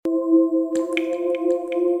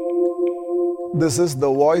This is the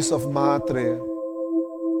voice of Mahatreya.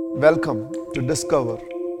 Welcome to discover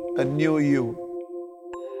a new you.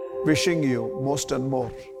 Wishing you most and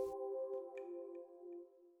more.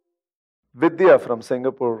 Vidya from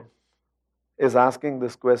Singapore is asking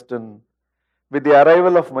this question. With the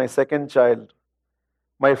arrival of my second child,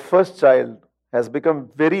 my first child has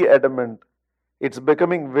become very adamant. It's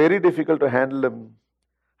becoming very difficult to handle him.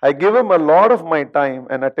 I give him a lot of my time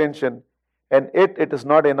and attention, and yet it is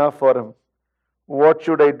not enough for him. What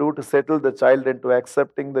should I do to settle the child into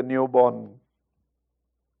accepting the newborn?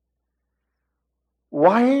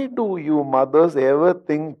 Why do you mothers ever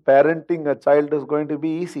think parenting a child is going to be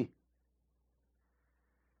easy?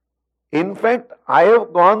 In fact, I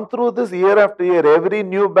have gone through this year after year. Every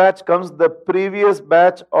new batch comes, the previous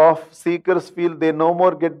batch of seekers feel they no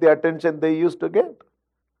more get the attention they used to get.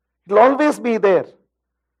 It will always be there.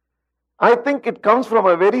 I think it comes from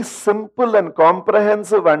a very simple and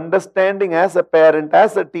comprehensive understanding as a parent,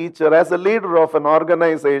 as a teacher, as a leader of an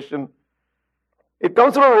organization. It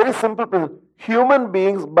comes from a very simple principle. Human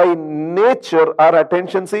beings by nature are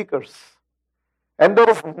attention seekers. And there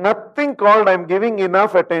is nothing called I'm giving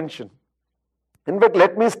enough attention. In fact,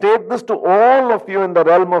 let me state this to all of you in the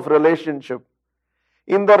realm of relationship.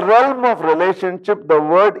 In the realm of relationship, the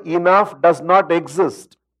word enough does not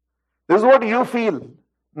exist. This is what you feel,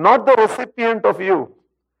 not the recipient of you.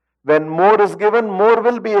 When more is given, more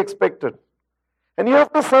will be expected. And you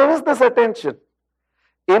have to service this attention.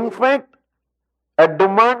 In fact, a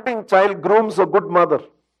demanding child grooms a good mother.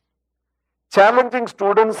 Challenging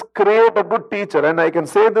students create a good teacher. And I can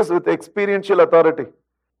say this with experiential authority.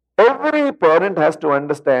 Every parent has to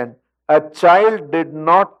understand a child did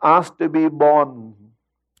not ask to be born.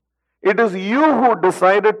 It is you who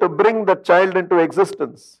decided to bring the child into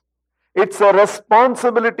existence. It's a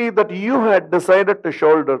responsibility that you had decided to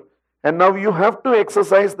shoulder, and now you have to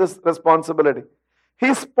exercise this responsibility.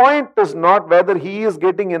 His point is not whether he is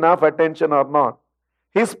getting enough attention or not.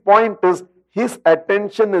 His point is his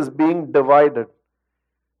attention is being divided.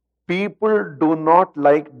 People do not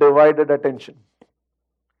like divided attention.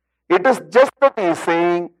 It is just that he is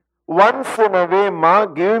saying, once in a way, Ma,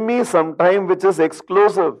 give me some time which is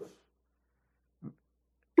exclusive.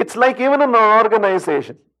 It's like even in an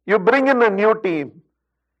organization. You bring in a new team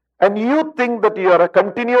and you think that you are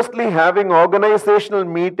continuously having organizational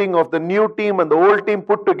meeting of the new team and the old team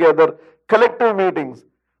put together, collective meetings.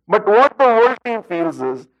 But what the old team feels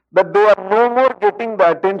is that they are no more getting the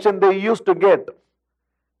attention they used to get.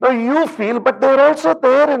 Now you feel, but they are also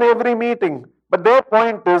there in every meeting. But their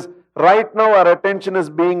point is, right now our attention is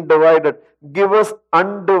being divided. Give us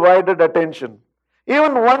undivided attention.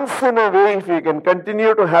 Even once in a way, if you can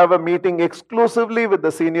continue to have a meeting exclusively with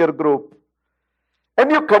the senior group,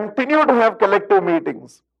 and you continue to have collective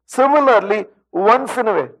meetings, similarly, once in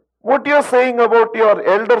a way, what you're saying about your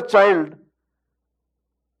elder child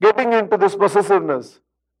getting into this possessiveness,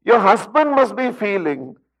 your husband must be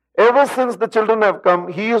feeling, ever since the children have come,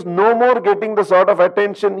 he is no more getting the sort of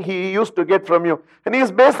attention he used to get from you. And he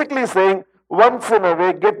is basically saying, once in a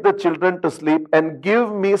way, get the children to sleep and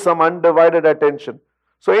give me some undivided attention.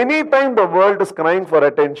 So anytime the world is crying for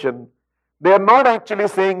attention, they are not actually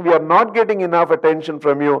saying we are not getting enough attention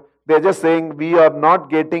from you. They are just saying we are not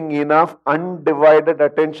getting enough undivided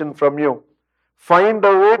attention from you. Find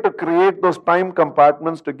a way to create those time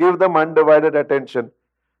compartments to give them undivided attention,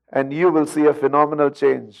 and you will see a phenomenal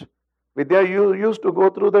change. Vidya, you used to go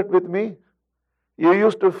through that with me. You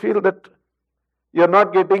used to feel that you're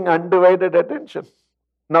not getting undivided attention.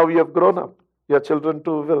 Now you have grown up. Your children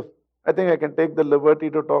too will. I think I can take the liberty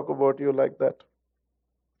to talk about you like that.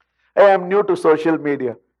 I am new to social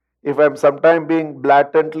media. If I'm sometime being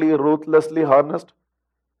blatantly, ruthlessly honest,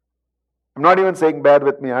 I'm not even saying bear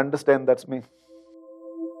with me. I understand that's me.